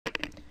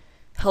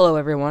Hello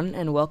everyone,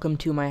 and welcome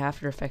to my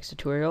After Effects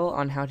tutorial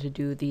on how to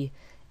do the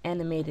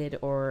animated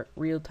or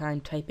real-time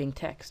typing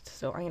text.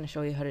 So I'm going to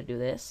show you how to do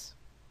this.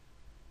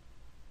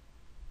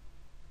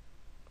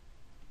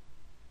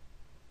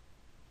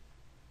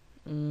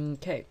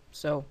 Okay,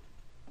 so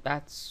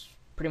that's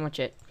pretty much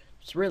it.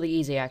 It's really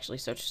easy actually,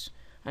 so just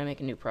I'm going to make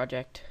a new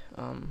project.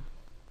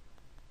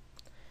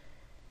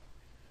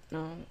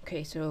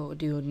 Okay, so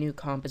do a new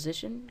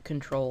composition,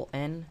 Control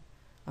N,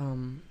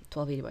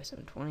 1280 by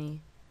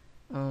 720,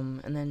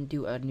 and then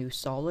do a new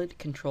solid,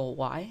 Control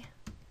Y.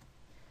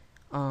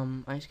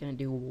 I'm just gonna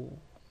do,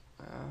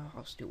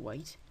 I'll just do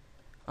white.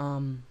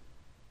 And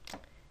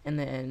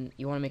then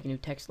you want to make a new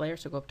text layer,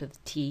 so go up to the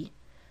T,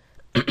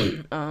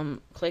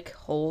 click,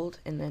 hold,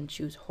 and then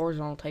choose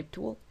horizontal type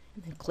tool,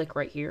 and then click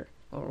right here,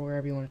 or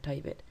wherever you want to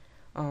type it.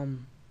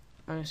 I'm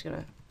just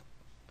gonna,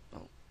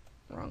 oh,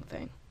 wrong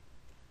thing.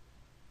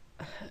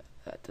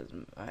 That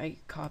doesn't, I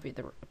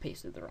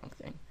pasted the wrong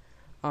thing.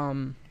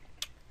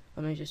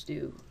 Let me just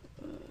do,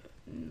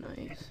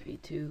 nice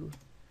v2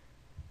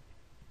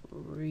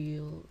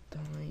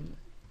 real-time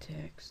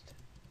text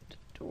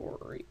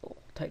tutorial.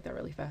 Type that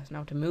really fast.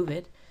 Now to move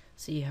it,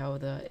 see how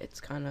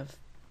it's kind of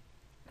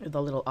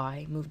the little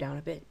eye move down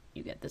a bit.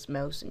 You get this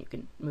mouse and you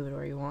can move it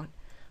where you want.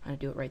 I'm gonna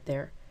do it right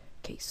there.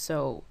 Okay,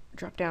 so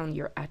drop down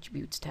your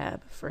attributes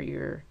tab for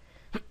your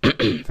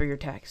for your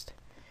text,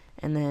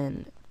 and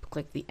then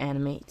click the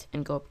animate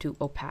and go up to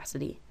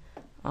opacity.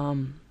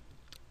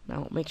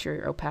 Now make sure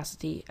your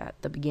opacity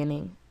at the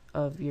beginning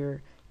of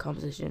your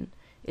composition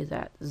is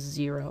at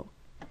 0,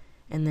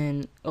 and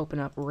then open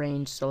up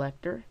range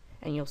selector,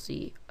 and you'll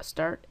see a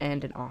start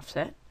and an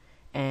offset,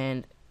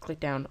 and click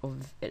down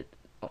of it.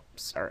 Oh,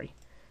 sorry.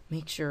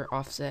 Make sure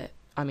offset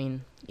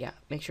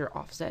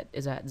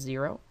is at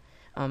 0.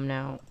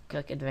 Now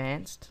click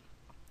advanced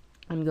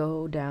and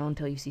go down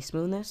till you see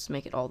smoothness.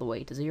 Make it all the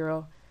way to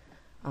 0.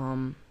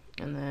 And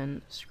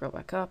then scroll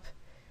back up,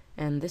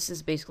 and this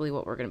is basically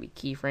what we're going to be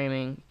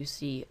keyframing. You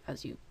see,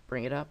 as you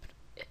bring it up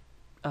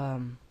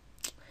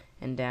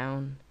and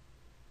down,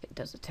 it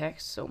does the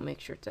text, so make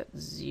sure it's at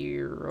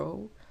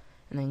 0,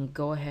 and then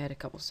go ahead a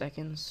couple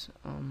seconds.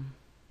 I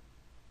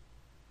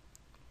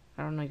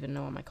don't even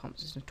know on my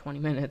composition is 20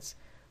 minutes.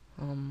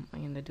 I'm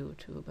going to do it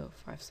to about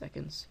 5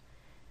 seconds.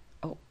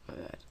 Oh, my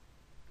bad.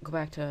 Go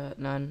back to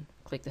none,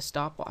 click the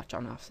stopwatch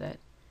on offset,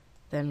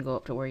 then go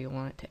up to where you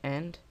want it to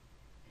end,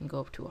 and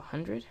go up to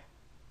 100.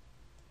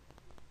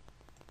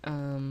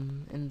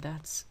 And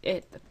that's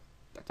it.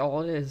 That's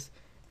all it is.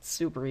 It's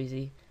super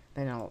easy.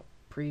 Then I'll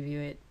preview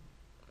it.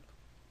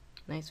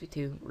 Nice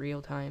v2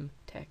 real-time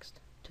text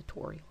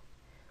tutorial.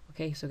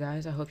 Okay, so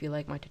guys, I hope you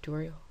like my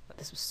tutorial.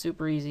 This was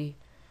super easy.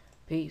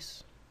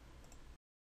 Peace.